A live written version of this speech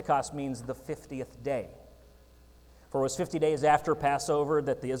Pentecost means the 50th day. For it was 50 days after Passover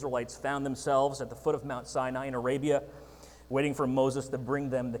that the Israelites found themselves at the foot of Mount Sinai in Arabia, waiting for Moses to bring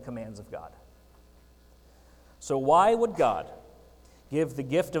them the commands of God. So why would God give the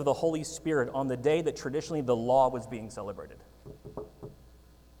gift of the Holy Spirit on the day that traditionally the law was being celebrated?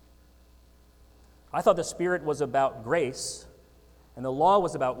 I thought the Spirit was about grace, and the law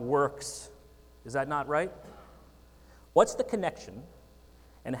was about works. Is that not right? What's the connection,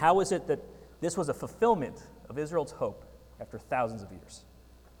 and how is it that this was a fulfillment of Israel's hope after thousands of years?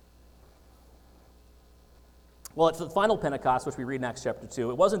 Well, it's the final Pentecost, which we read in Acts chapter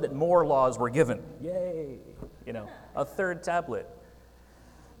 2. It wasn't that more laws were given. Yay! A third tablet.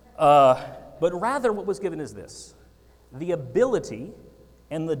 But rather what was given is this: the ability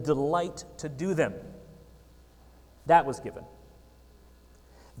and the delight to do them. That was given.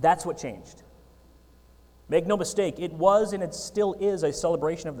 That's what changed. Make no mistake, it was and it still is a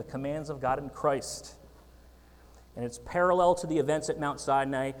celebration of the commands of God in Christ. And it's parallel to the events at Mount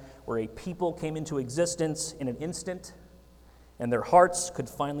Sinai, where a people came into existence in an instant, and their hearts could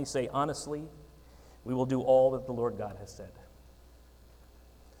finally say honestly, "We will do all that the Lord God has said."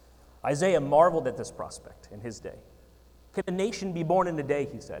 Isaiah marveled at this prospect in his day. Can a nation be born in a day,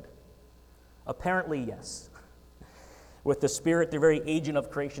 he said. Apparently, yes. With the Spirit, the very agent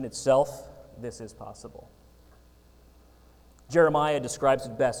of creation itself, this is possible. Jeremiah describes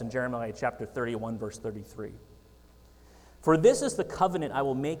it best in Jeremiah chapter 31, verse 33. "For this is the covenant I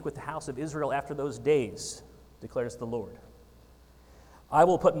will make with the house of Israel after those days, declares the Lord. I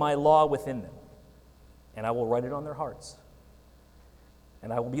will put my law within them, and I will write it on their hearts.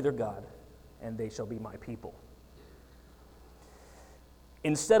 And I will be their God, and they shall be my people."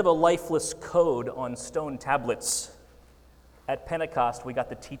 Instead of a lifeless code on stone tablets, at Pentecost we got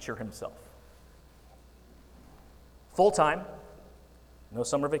the teacher himself. Full-time, no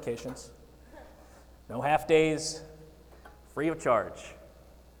summer vacations, no half days, free of charge.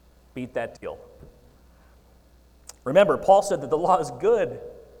 Beat that deal. Remember, Paul said that the law is good.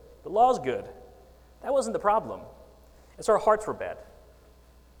 The law is good. That wasn't the problem. It's our hearts were bad.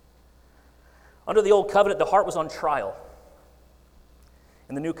 Under the old covenant, the heart was on trial.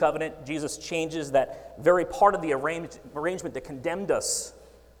 In the new covenant, Jesus changes that very part of the arrangement that condemned us,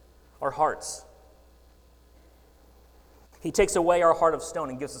 our hearts. He takes away our heart of stone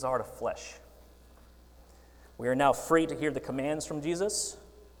and gives us a heart of flesh. We are now free to hear the commands from Jesus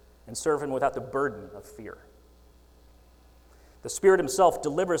and serve him without the burden of fear. The Spirit himself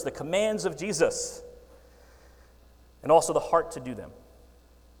delivers the commands of Jesus and also the heart to do them.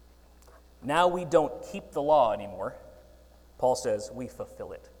 Now we don't keep the law anymore. Paul says we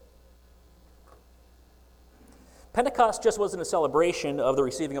fulfill it. Pentecost just wasn't a celebration of the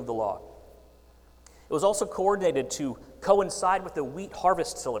receiving of the law. It was also coordinated to coincide with the wheat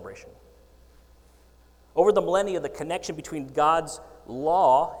harvest celebration. Over the millennia, the connection between God's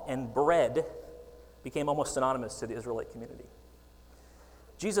law and bread became almost synonymous to the Israelite community.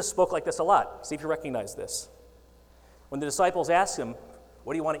 Jesus spoke like this a lot. See if you recognize this. When the disciples asked him,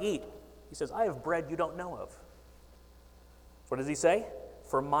 "What do you want to eat?" He says, "I have bread you don't know of." What does he say?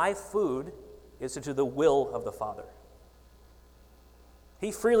 "For my food is to do the will of the Father."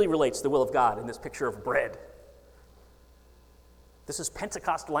 He freely relates the will of God in this picture of bread. This is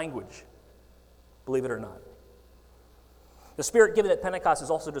Pentecost language, believe it or not. The Spirit given at Pentecost is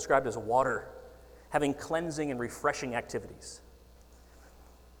also described as water, having cleansing and refreshing activities.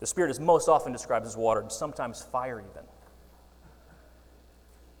 The Spirit is most often described as water, and sometimes fire even.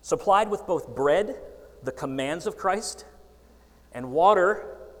 Supplied with both bread, the commands of Christ, and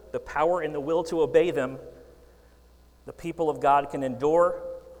water, the power and the will to obey them, the people of God can endure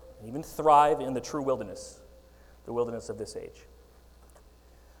and even thrive in the true wilderness, the wilderness of this age.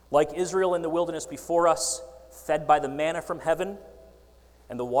 Like Israel in the wilderness before us, fed by the manna from heaven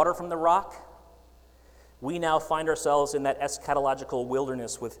and the water from the rock, we now find ourselves in that eschatological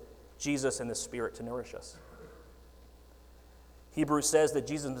wilderness with Jesus and the Spirit to nourish us. Hebrews says that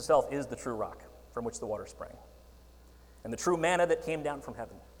Jesus himself is the true rock from which the water sprang, and the true manna that came down from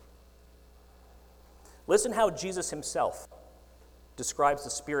heaven. Listen how Jesus himself describes the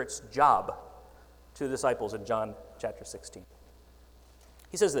Spirit's job to the disciples in John chapter 16.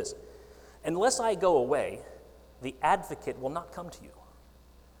 He says this, "Unless I go away, the advocate will not come to you.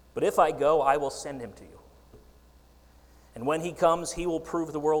 But if I go, I will send him to you. And when he comes, he will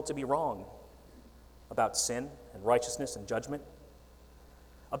prove the world to be wrong about sin and righteousness and judgment.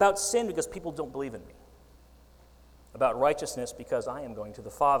 About sin, because people don't believe in me. About righteousness, because I am going to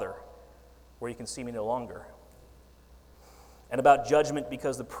the Father, where you can see me no longer. And about judgment,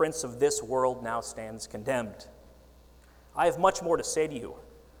 because the prince of this world now stands condemned. I have much more to say to you,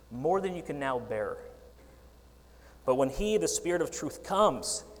 more than you can now bear. But when he, the Spirit of truth,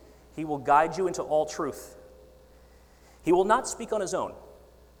 comes, he will guide you into all truth. He will not speak on his own.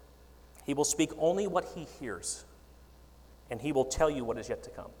 He will speak only what he hears, and he will tell you what is yet to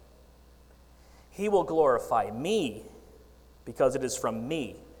come. He will glorify me, because it is from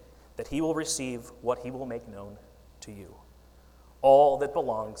me that he will receive what he will make known to you. All that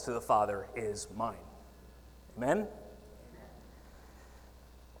belongs to the Father is mine. Amen?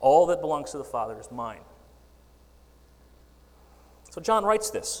 All that belongs to the Father is mine. So John writes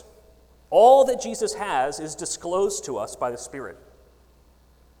this. All that Jesus has is disclosed to us by the Spirit.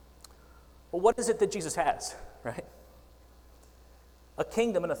 Well, what is it that Jesus has, right? A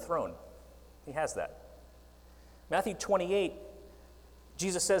kingdom and a throne. He has that. Matthew 28,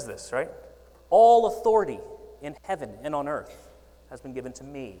 Jesus says this, right? All authority in heaven and on earth has been given to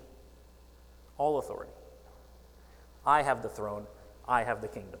me. All authority. I have the throne. I have the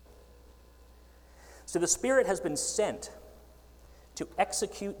kingdom. So the Spirit has been sent to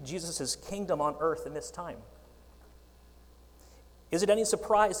execute Jesus' kingdom on earth in this time. Is it any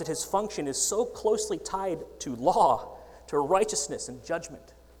surprise that his function is so closely tied to law, to righteousness and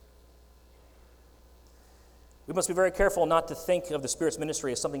judgment? We must be very careful not to think of the Spirit's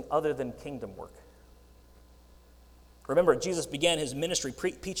ministry as something other than kingdom work. Remember, Jesus began his ministry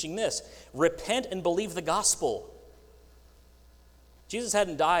preaching this: repent and believe the gospel. Jesus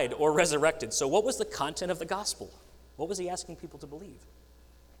hadn't died or resurrected, so what was the content of the gospel? What was he asking people to believe?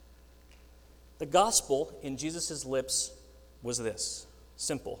 The gospel in Jesus' lips was this,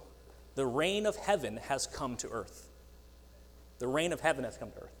 simple: the reign of heaven has come to earth. The reign of heaven has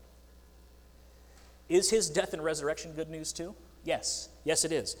come to earth. Is his death and resurrection good news too? Yes. Yes,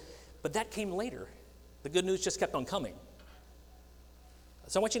 it is. But that came later. The good news just kept on coming.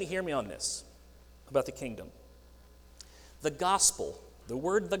 So I want you to hear me on this, about the kingdom. The gospel, the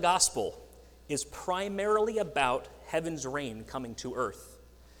word the gospel, is primarily about heaven's reign coming to earth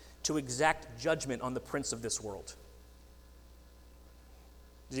to exact judgment on the prince of this world.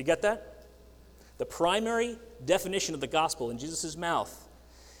 Did you get that? The primary definition of the gospel in Jesus' mouth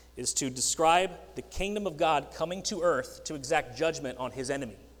is to describe the kingdom of God coming to earth to exact judgment on his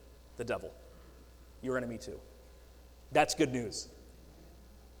enemy, the devil. Your enemy too. That's good news.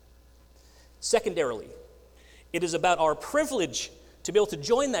 Secondarily, it is about our privilege to be able to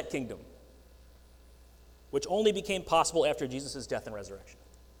join that kingdom, which only became possible after Jesus' death and resurrection.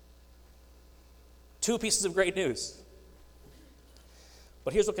 Two pieces of great news.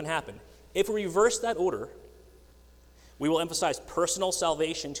 But here's what can happen. If we reverse that order, we will emphasize personal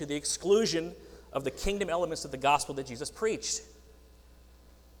salvation to the exclusion of the kingdom elements of the gospel that Jesus preached.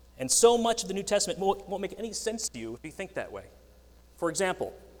 And so much of the New Testament won't make any sense to you if you think that way. For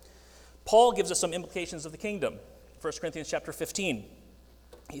example, Paul gives us some implications of the kingdom. 1 Corinthians chapter 15.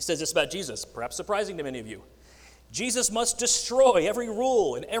 He says this about Jesus, perhaps surprising to many of you. Jesus must destroy every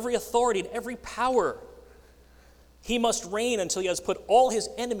rule and every authority and every power. He must reign until he has put all his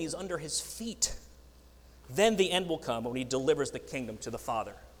enemies under his feet. Then the end will come when he delivers the kingdom to the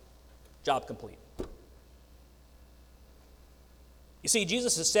Father. Job complete. You see,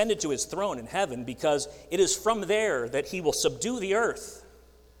 Jesus ascended to his throne in heaven because it is from there that he will subdue the earth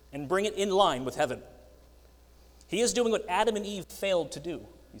and bring it in line with heaven. He is doing what Adam and Eve failed to do,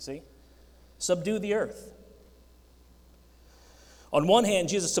 you see? Subdue the earth. On one hand,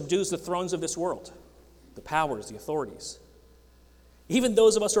 Jesus subdues the thrones of this world, the powers, the authorities. Even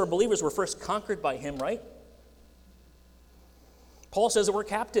those of us who are believers were first conquered by him, right? Paul says that we're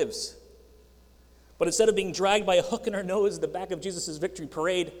captives. But instead of being dragged by a hook in our nose at the back of Jesus' victory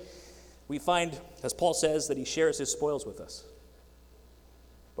parade, we find, as Paul says, that he shares his spoils with us.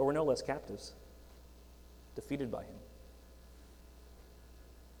 But we're no less captives, defeated by him.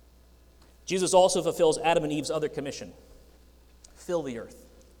 Jesus also fulfills Adam and Eve's other commission. Fill the earth.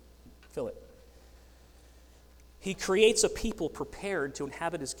 Fill it. He creates a people prepared to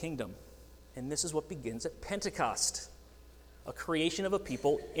inhabit his kingdom. And this is what begins at Pentecost. A creation of a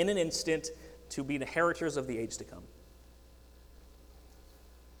people in an instant to be the inheritors of the age to come.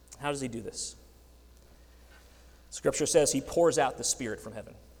 How does he do this? Scripture says he pours out the Spirit from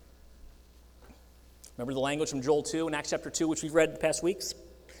heaven. Remember the language from Joel 2 and Acts chapter 2, which we've read the past weeks?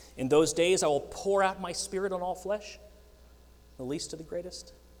 In those days I will pour out my Spirit on all flesh, the least to the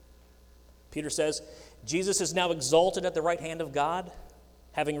greatest. Peter says, Jesus is now exalted at the right hand of God,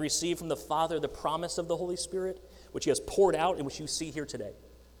 having received from the Father the promise of the Holy Spirit, which he has poured out and which you see here today.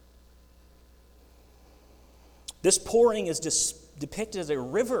 This pouring is depicted as a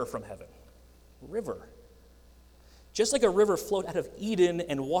river from heaven. River. Just like a river flowed out of Eden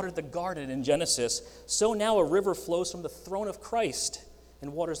and watered the garden in Genesis, so now a river flows from the throne of Christ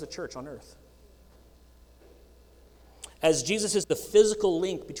and waters the church on earth. As Jesus is the physical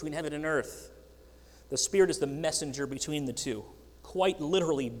link between heaven and earth, the Spirit is the messenger between the two, quite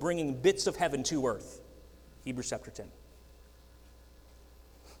literally bringing bits of heaven to earth. Hebrews chapter 10.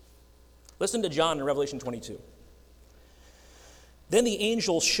 Listen to John in Revelation 22. Then the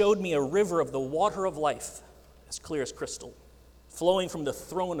angel showed me a river of the water of life, as clear as crystal, flowing from the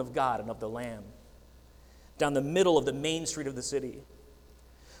throne of God and of the Lamb, down the middle of the main street of the city.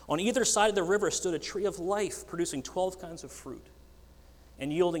 On either side of the river stood a tree of life, producing 12 kinds of fruit,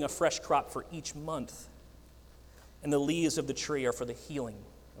 and yielding a fresh crop for each month. And the leaves of the tree are for the healing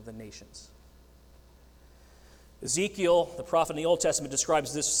of the nations. Ezekiel, the prophet in the Old Testament,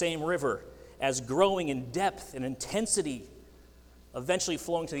 describes this same river as growing in depth and intensity, eventually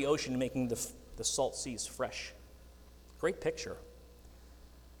flowing to the ocean and making the salt seas fresh. Great picture.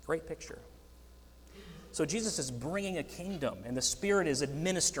 Great picture. So Jesus is bringing a kingdom, and the Spirit is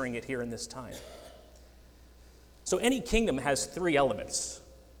administering it here in this time. So any kingdom has three elements,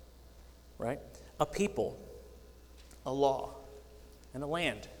 right? A people, a law, and a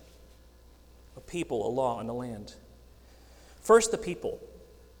land. A people, a law, and a land. First, the people.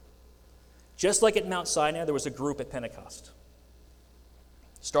 Just like at Mount Sinai, there was a group at Pentecost.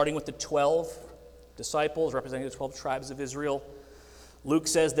 Starting with the 12 disciples representing the 12 tribes of Israel, Luke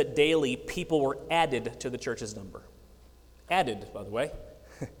says that daily people were added to the church's number. Added, by the way.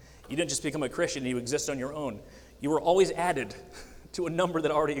 You didn't just become a Christian and you exist on your own. You were always added to a number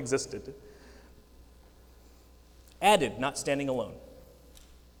that already existed. Added, not standing alone.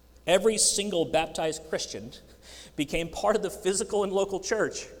 Every single baptized Christian became part of the physical and local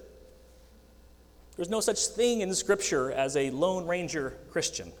church. There's no such thing in Scripture as a Lone Ranger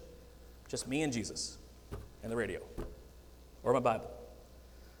Christian. Just me and Jesus and the radio or my Bible.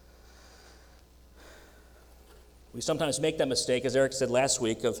 We sometimes make that mistake, as Eric said last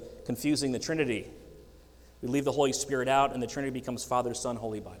week, of confusing the Trinity. We leave the Holy Spirit out, and the Trinity becomes Father, Son,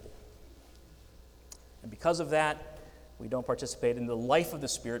 Holy Bible. And because of that, we don't participate in the life of the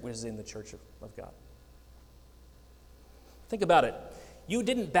Spirit, which is in the church of God. Think about it. You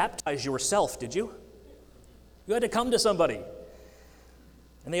didn't baptize yourself, did you? You had to come to somebody.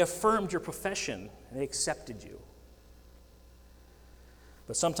 And they affirmed your profession, and they accepted you.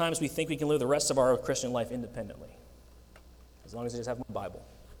 But sometimes we think we can live the rest of our Christian life independently, as long as I just have my Bible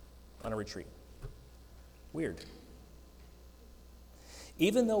on a retreat. Weird.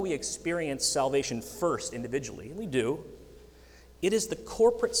 Even though we experience salvation first individually, and we do, it is the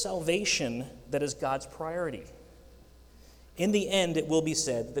corporate salvation that is God's priority. In the end, it will be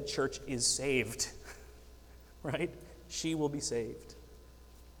said the church is saved, right? She will be saved.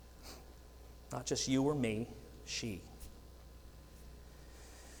 Not just you or me, she.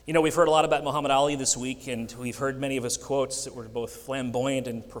 You know, we've heard a lot about Muhammad Ali this week, and we've heard many of his quotes that were both flamboyant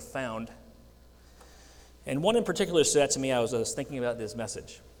and profound. And one in particular stood out to me. I was thinking about this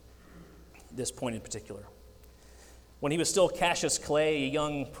message, this point in particular. When he was still Cassius Clay, a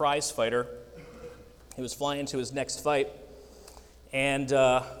young prize fighter, he was flying to his next fight, and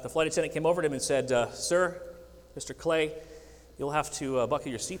the flight attendant came over to him and said, "Sir, Mr. Clay, you'll have to buckle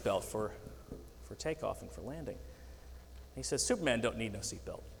your seatbelt for takeoff and for landing." He said, "Superman don't need no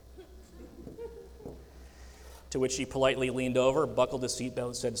seatbelt." To which he politely leaned over, buckled his seatbelt,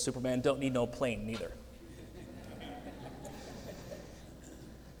 and said, "Superman don't need no plane neither."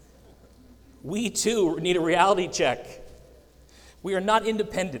 We too need a reality check. We are not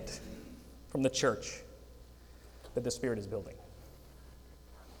independent from the church that the Spirit is building.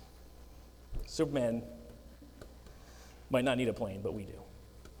 Superman might not need a plane, but we do.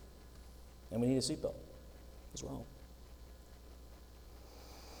 And we need a seatbelt as well.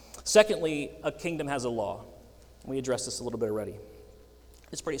 Secondly, a kingdom has a law. We addressed this a little bit already.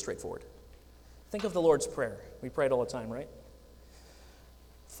 It's pretty straightforward. Think of the Lord's Prayer. We pray it all the time, right?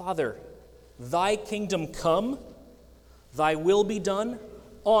 Father, thy kingdom come, thy will be done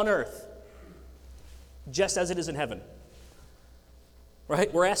on earth, just as it is in heaven.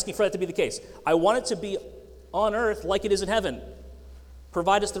 Right? We're asking for that to be the case. I want it to be on earth like it is in heaven.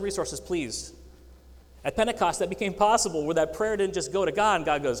 Provide us the resources, please. At Pentecost, that became possible, where that prayer didn't just go to God, and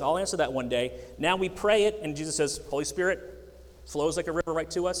God goes, "I'll answer that one day." Now we pray it, and Jesus says, Holy Spirit flows like a river right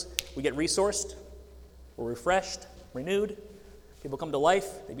to us. We get resourced. We're refreshed, renewed. People come to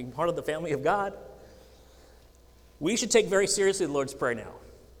life. They become part of the family of God. We should take very seriously the Lord's Prayer now,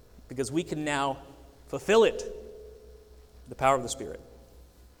 because we can now fulfill it, the power of the Spirit.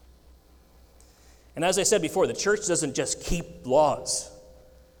 And as I said before, the church doesn't just keep laws.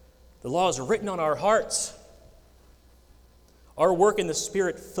 The law is written on our hearts. Our work in the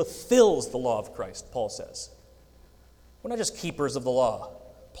Spirit fulfills the law of Christ, Paul says. We're not just keepers of the law,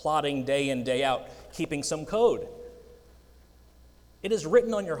 plodding day in, day out, keeping some code. It is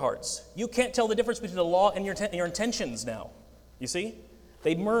written on your hearts. You can't tell the difference between the law and your intentions now. You see?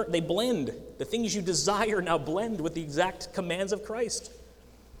 They blend. The things you desire now blend with the exact commands of Christ.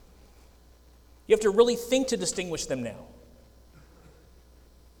 You have to really think to distinguish them now.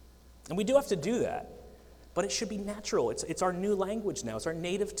 And we do have to do that, but it should be natural. It's our new language now. It's our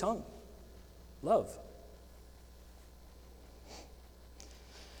native tongue. Love.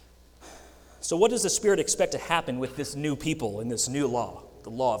 So what does the Spirit expect to happen with this new people in this new law, the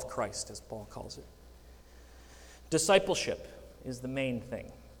law of Christ, as Paul calls it? Discipleship is the main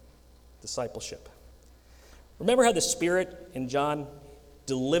thing. Discipleship. Remember how the Spirit in John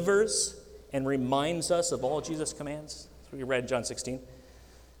delivers and reminds us of all Jesus' commands? That's what we read in John 16.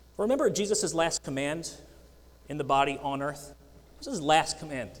 Remember Jesus' last command in the body on earth? This is his last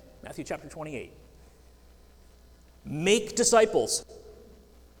command, Matthew chapter 28. Make disciples.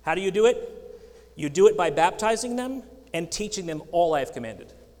 How do you do it? You do it by baptizing them and teaching them all I have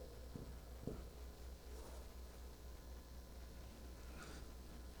commanded.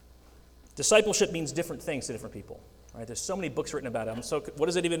 Discipleship means different things to different people. Right? There's so many books written about it. So what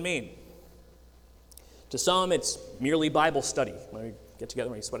does it even mean? To some, it's merely Bible study. When we get together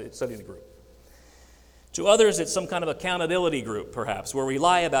and we study in a group. To others, it's some kind of accountability group, perhaps, where we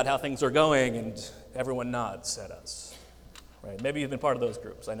lie about how things are going and everyone nods at us. Right? Maybe you've been part of those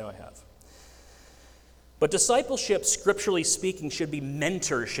groups. I know I have. But discipleship, scripturally speaking, should be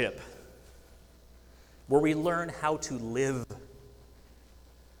mentorship, where we learn how to live.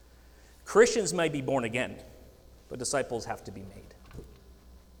 Christians may be born again, but disciples have to be made.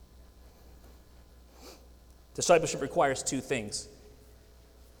 Discipleship requires two things.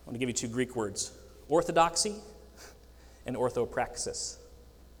 I want to give you two Greek words, orthodoxy and orthopraxis.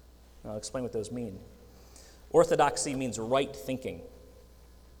 I'll explain what those mean. Orthodoxy means right thinking.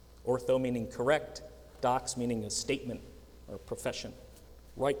 Ortho meaning correct, dox meaning a statement or profession.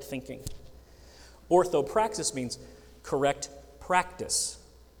 Right thinking. Orthopraxis means correct practice.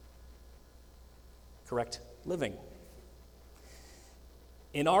 Correct living.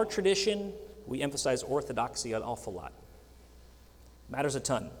 In our tradition, we emphasize orthodoxy an awful lot. Matters a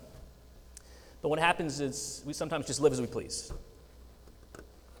ton. But what happens is we sometimes just live as we please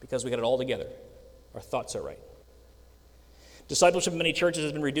because we got it all together. Our thoughts are right. Discipleship in many churches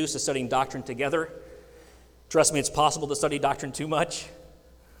has been reduced to studying doctrine together. Trust me, it's possible to study doctrine too much.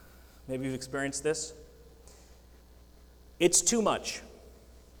 Maybe you've experienced this. It's too much.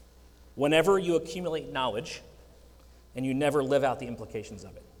 Whenever you accumulate knowledge and you never live out the implications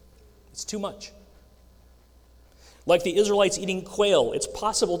of it. It's too much. Like the Israelites eating quail, it's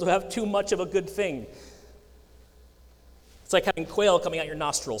possible to have too much of a good thing. It's like having quail coming out your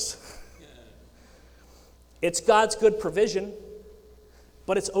nostrils. It's God's good provision,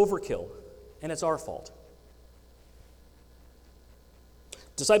 but it's overkill, and it's our fault.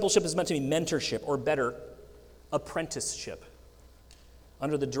 Discipleship is meant to be mentorship, or better, apprenticeship,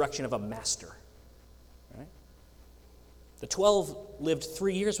 under the direction of a master. Right? The 12 lived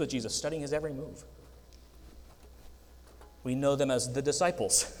 3 years with Jesus, studying his every move. We know them as the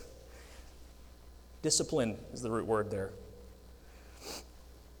disciples. Discipline is the root word there.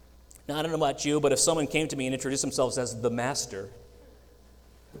 Now, I don't know about you, but if someone came to me and introduced themselves as the master,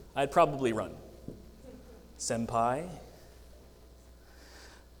 I'd probably run. Senpai.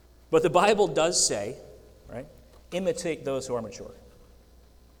 But the Bible does say, right, imitate those who are mature.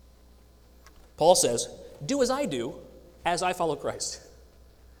 Paul says, do as I do, as I follow Christ.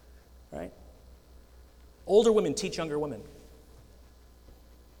 Right? Older women teach younger women.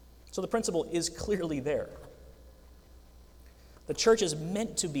 So the principle is clearly there. The church is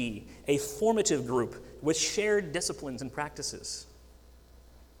meant to be a formative group with shared disciplines and practices.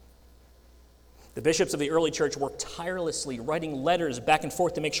 The bishops of the early church worked tirelessly, writing letters back and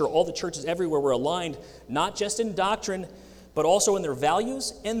forth to make sure all the churches everywhere were aligned, not just in doctrine, but also in their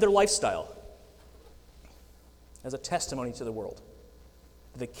values and their lifestyle, as a testimony to the world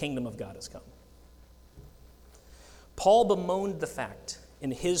that the kingdom of God has come. Paul bemoaned the fact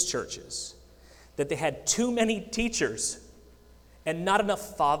in his churches that they had too many teachers and not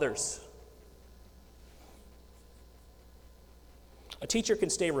enough fathers. A teacher can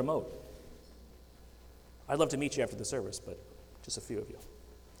stay remote. I'd love to meet you after the service, but just a few of you,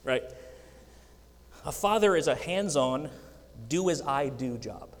 right? A father is a hands-on, do-as-I-do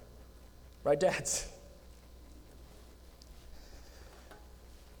job. Right, dads?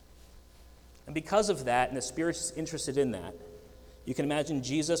 And because of that, and the Spirit's interested in that, you can imagine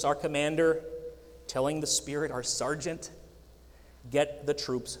Jesus, our commander, telling the Spirit, our sergeant, get the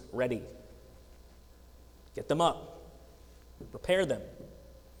troops ready. Get them up. Prepare them.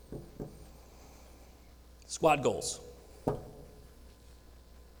 Squad goals.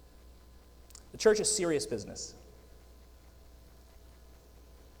 The church is serious business.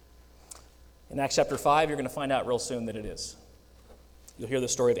 In Acts chapter 5, you're going to find out real soon that it is. You'll hear the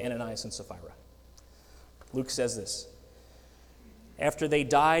story of Ananias and Sapphira. Luke says this: after they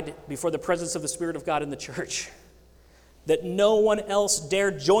died before the presence of the Spirit of God in the church, that no one else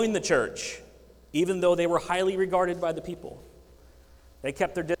dared join the church, even though they were highly regarded by the people. They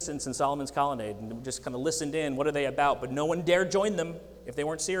kept their distance in Solomon's colonnade and just kind of listened in. What are they about? But no one dared join them if they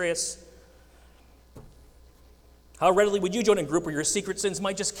weren't serious. How readily would you join a group where your secret sins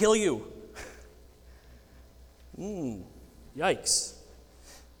might just kill you? Yikes.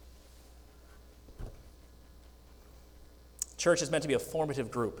 Church is meant to be a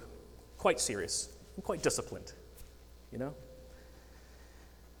formative group, quite serious, and quite disciplined, you know?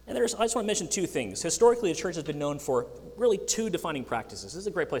 And I just want to mention two things. Historically, the church has been known for really two defining practices. This is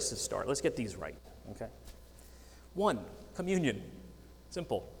a great place to start. Let's get these right, okay? One, communion.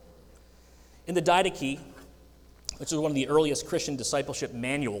 Simple. In the Didache, which is one of the earliest Christian discipleship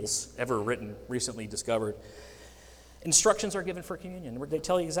manuals ever written, recently discovered, instructions are given for communion. They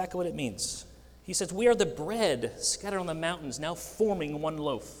tell you exactly what it means. He says, we are the bread scattered on the mountains, now forming one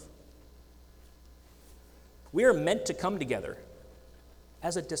loaf. We are meant to come together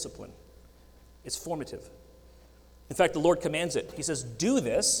as a discipline. It's formative. In fact, the Lord commands it. He says, do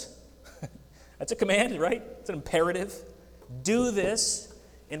this. That's a command, right? It's an imperative. Do this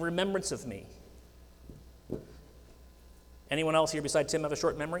in remembrance of me. Anyone else here besides Tim have a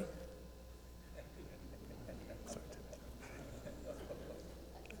short memory?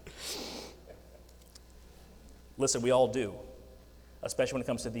 Listen, we all do, especially when it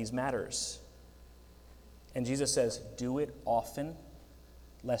comes to these matters. And Jesus says, do it often,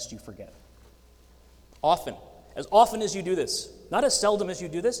 lest you forget. Often. As often as you do this. Not as seldom as you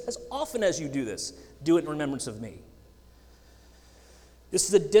do this. As often as you do this. Do it in remembrance of me. This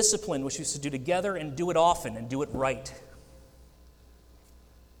is a discipline which we should do together and do it often and do it right.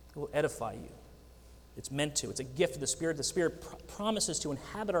 It will edify you. It's meant to. It's a gift of the Spirit. The Spirit promises to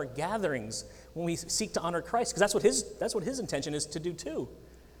inhabit our gatherings when we seek to honor Christ, because that's what his intention is to do too.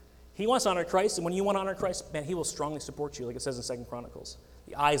 He wants to honor Christ, and when you want to honor Christ, man, he will strongly support you, like it says in 2 Chronicles.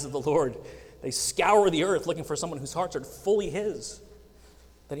 The eyes of the Lord, they scour the earth looking for someone whose hearts are fully his,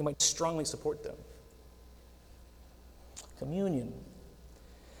 that he might strongly support them. Communion.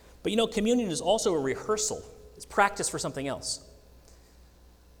 But you know, communion is also a rehearsal. It's practice for something else.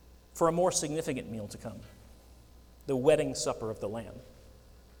 For a more significant meal to come. The wedding supper of the Lamb.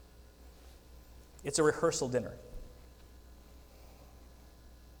 It's a rehearsal dinner.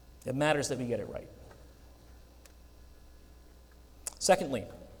 It matters that we get it right. Secondly,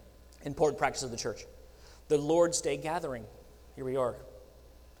 important practice of the church. The Lord's Day gathering. Here we are.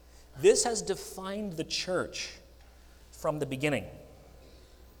 This has defined the church from the beginning.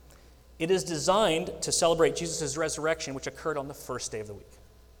 It is designed to celebrate Jesus' resurrection, which occurred on the first day of the week.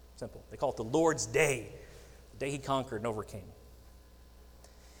 Simple. They call it the Lord's Day, the day he conquered and overcame.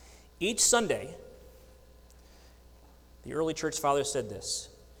 Each Sunday, the early church fathers said this: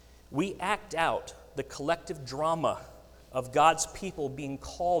 we act out the collective drama of God's people being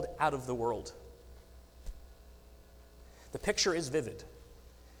called out of the world. The picture is vivid.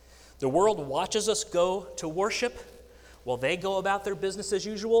 The world watches us go to worship while they go about their business as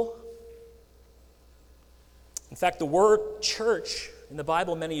usual. In fact, the word church in the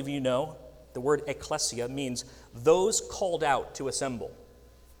Bible, many of you know, the word ecclesia means those called out to assemble.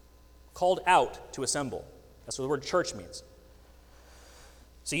 Called out to assemble. That's what the word church means.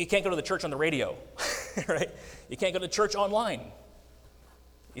 So you can't go to the church on the radio, right? You can't go to church online.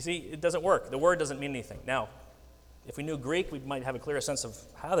 You see, it doesn't work. The word doesn't mean anything. Now, if we knew Greek, we might have a clearer sense of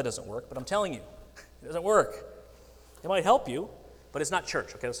how that doesn't work, but I'm telling you, it doesn't work. It might help you, but it's not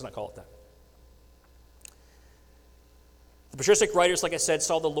church, okay? Let's not call it that. The patristic writers, like I said,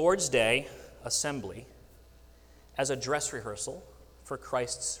 saw the Lord's Day assembly as a dress rehearsal for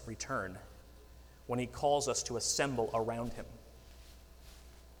Christ's return when he calls us to assemble around him.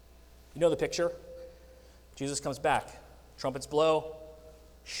 You know the picture? Jesus comes back, trumpets blow,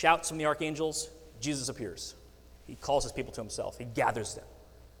 shouts from the archangels, Jesus appears. He calls his people to himself. He gathers them.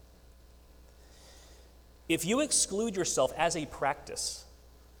 If you exclude yourself as a practice,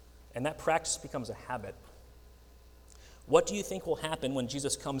 and that practice becomes a habit, what do you think will happen when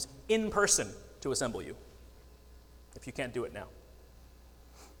Jesus comes in person to assemble you? If you can't do it now.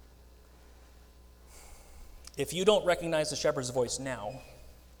 If you don't recognize the shepherd's voice now,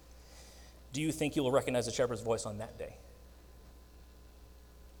 do you think you will recognize the shepherd's voice on that day?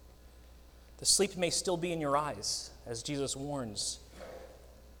 The sleep may still be in your eyes, as Jesus warns,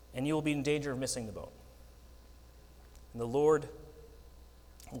 and you will be in danger of missing the boat. And the Lord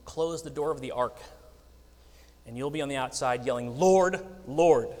will close the door of the ark, and you'll be on the outside yelling, "Lord,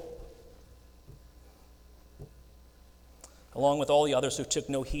 Lord," along with all the others who took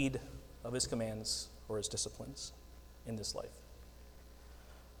no heed of his commands or his disciplines in this life.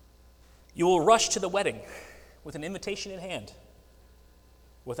 You will rush to the wedding with an invitation in hand,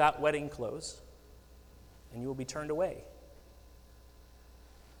 without wedding clothes, and you will be turned away.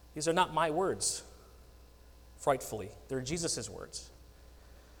 These are not my words, frightfully. They're Jesus' words.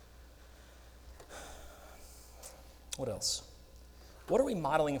 What else? What are we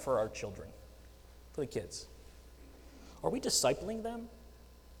modeling for our children, for the kids? Are we discipling them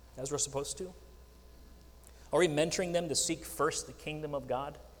as we're supposed to? Are we mentoring them to seek first the kingdom of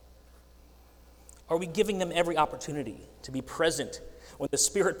God? Are we giving them every opportunity to be present when the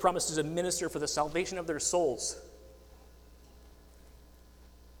Spirit promises to minister for the salvation of their souls?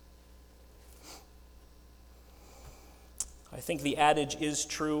 I think the adage is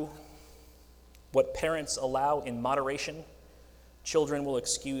true. What parents allow in moderation, children will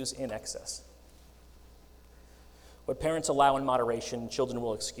excuse in excess. What parents allow in moderation, children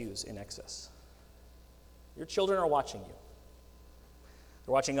will excuse in excess. Your children are watching you.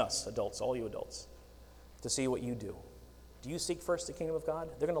 They're watching us, adults, all you adults, to see what you do. Do you seek first the kingdom of God?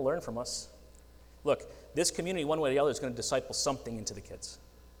 They're going to learn from us. Look, this community, one way or the other, is going to disciple something into the kids.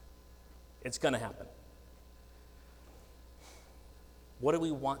 It's going to happen. What do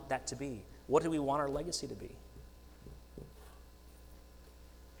we want that to be? What do we want our legacy to be?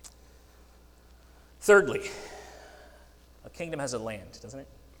 Thirdly, a kingdom has a land, doesn't it?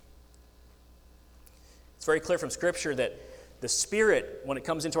 It's very clear from Scripture that the Spirit, when it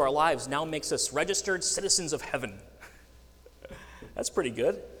comes into our lives, now makes us registered citizens of heaven. That's pretty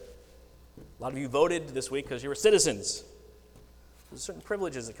good. A lot of you voted this week because you were citizens. There's certain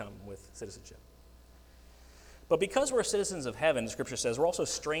privileges that come with citizenship. But because we're citizens of heaven, Scripture says, we're also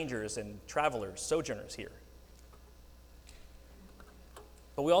strangers and travelers, sojourners here.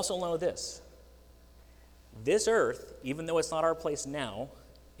 But we also know this. This earth, even though it's not our place now,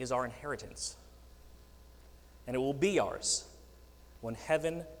 is our inheritance. And it will be ours when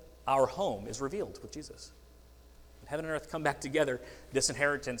heaven, our home, is revealed with Jesus. When heaven and earth come back together, this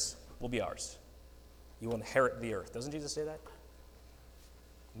inheritance will be ours. You will inherit the earth. Doesn't Jesus say that?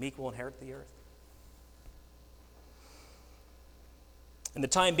 Meek will inherit the earth. In the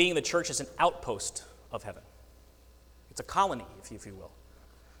time being, the church is an outpost of heaven. It's a colony, if you will.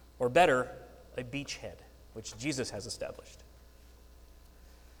 Or better, a beachhead, which Jesus has established.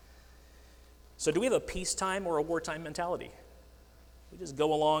 So do we have a peacetime or a wartime mentality? We just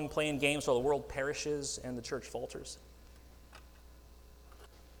go along playing games while the world perishes and the church falters?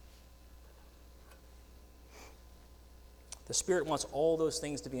 The Spirit wants all those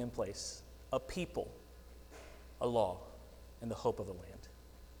things to be in place. A people, a law, and the hope of the land.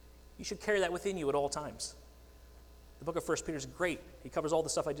 You should carry that within you at all times. The book of 1 Peter is great. He covers all the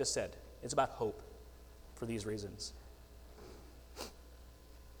stuff I just said. It's about hope for these reasons.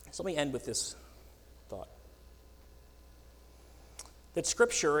 So let me end with this thought. That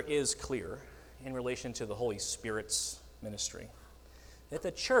Scripture is clear in relation to the Holy Spirit's ministry. That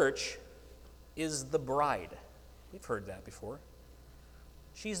the church is the bride. We've heard that before.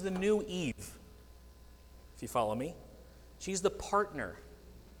 She's the new Eve, if you follow me. She's the partner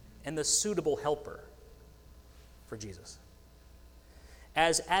and the suitable helper for Jesus.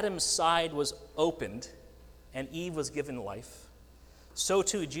 As Adam's side was opened and Eve was given life, so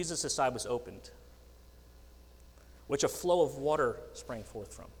too Jesus' side was opened, which a flow of water sprang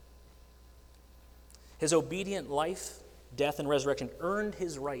forth from. His obedient life, death, and resurrection earned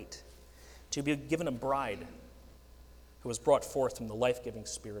his right to be given a bride who was brought forth from the life-giving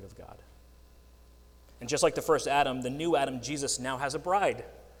Spirit of God. And just like the first Adam, the new Adam, Jesus, now has a bride,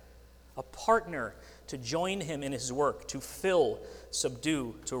 a partner to join him in his work, to fill,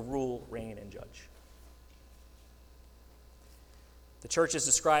 subdue, to rule, reign, and judge. The church is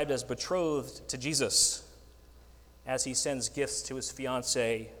described as betrothed to Jesus as he sends gifts to his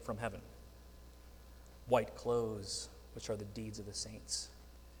fiancée from heaven. White clothes, which are the deeds of the saints.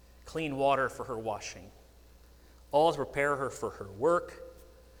 Clean water for her washing. All to prepare her for her work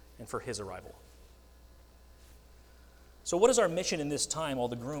and for his arrival. So what is our mission in this time while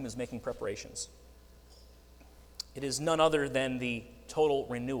the groom is making preparations? It is none other than the total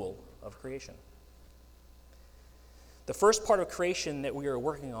renewal of creation. The first part of creation that we are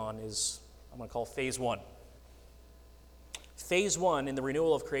working on is, I'm going to call phase one. Phase one in the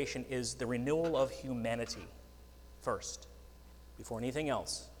renewal of creation is the renewal of humanity first, before anything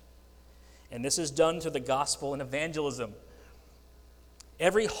else. And this is done through the gospel and evangelism.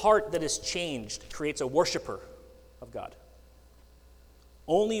 Every heart that is changed creates a worshiper of God.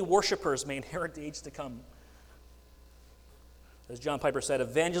 Only worshipers may inherit the age to come. As John Piper said,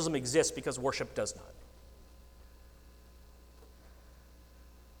 evangelism exists because worship does not.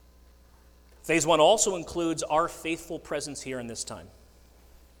 Phase 1 also includes our faithful presence here in this time.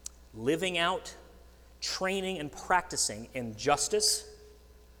 Living out, training, and practicing in justice,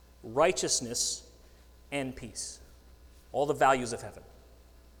 righteousness, and peace. All the values of heaven.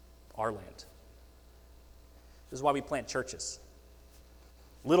 Our land. This is why we plant churches.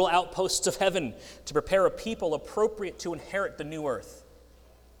 Little outposts of heaven to prepare a people appropriate to inherit the new earth.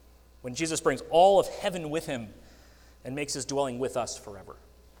 When Jesus brings all of heaven with him and makes his dwelling with us forever.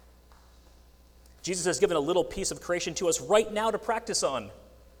 Jesus has given a little piece of creation to us right now to practice on.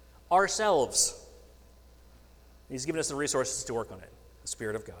 Ourselves. He's given us the resources to work on it. The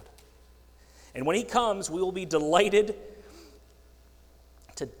Spirit of God. And when he comes, we will be delighted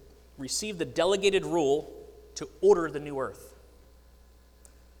to receive the delegated rule to order the new earth.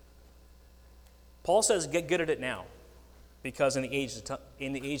 Paul says get good at it now, because in the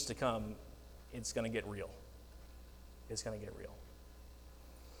age to come, it's going to get real. It's going to get real.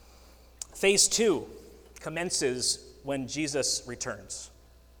 Phase 2 commences when Jesus returns.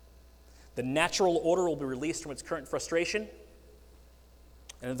 The natural order will be released from its current frustration.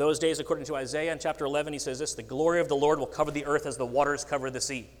 And in those days, according to Isaiah in chapter 11, he says this, the glory of the Lord will cover the earth as the waters cover the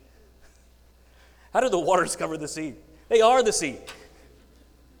sea. How do the waters cover the sea? They are the sea.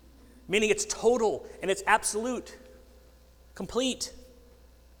 Meaning it's total and it's absolute, complete.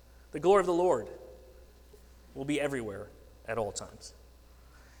 The glory of the Lord will be everywhere at all times.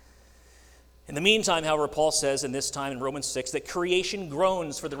 In the meantime, however, Paul says in this time in Romans 6 that creation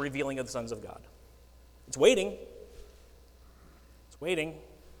groans for the revealing of the sons of God. It's waiting. It's waiting.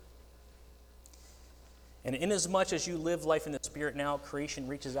 And inasmuch as you live life in the Spirit now, creation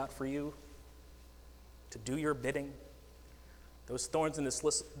reaches out for you to do your bidding. Those thorns and the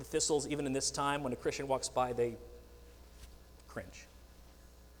thistles, even in this time, when a Christian walks by, they cringe.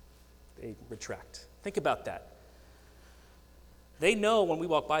 They retract. Think about that. They know when we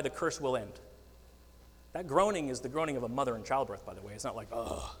walk by, the curse will end. That groaning is the groaning of a mother in childbirth, by the way. It's not like,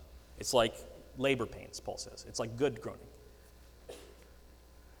 ugh. It's like labor pains, Paul says. It's like good groaning.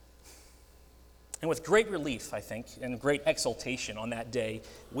 And with great relief, I think, and great exultation on that day,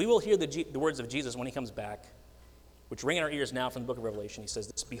 we will hear the words of Jesus when he comes back, which ring in our ears now from the book of Revelation. He says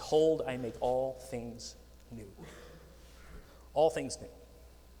this, behold, I make all things new. All things new.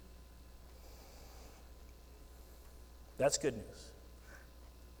 That's good news.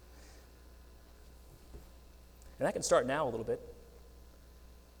 And that can start now a little bit.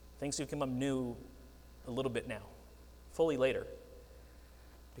 Things can become new a little bit now, fully later,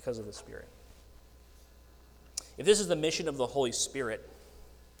 because of the Spirit. If this is the mission of the Holy Spirit,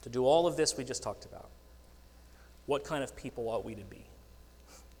 to do all of this we just talked about, what kind of people ought we to be?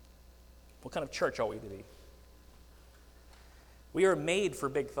 What kind of church ought we to be? We are made for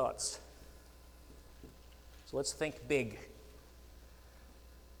big thoughts. So let's think big.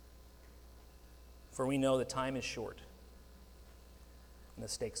 For we know that time is short and the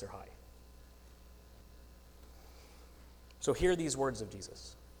stakes are high. So hear these words of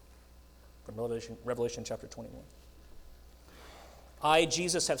Jesus from Revelation chapter 21. I,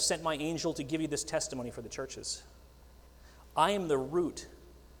 Jesus, have sent my angel to give you this testimony for the churches. I am the root,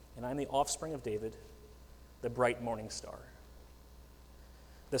 and I am the offspring of David, the bright morning star.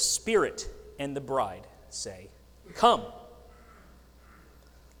 The Spirit and the bride say, come.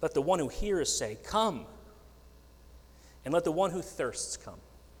 Let the one who hears say, come. And let the one who thirsts come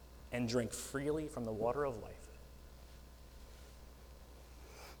and drink freely from the water of life.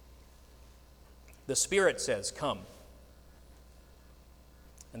 The Spirit says, come.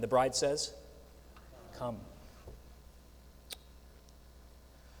 And the bride says, come.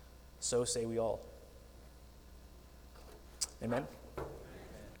 So say we all. Amen.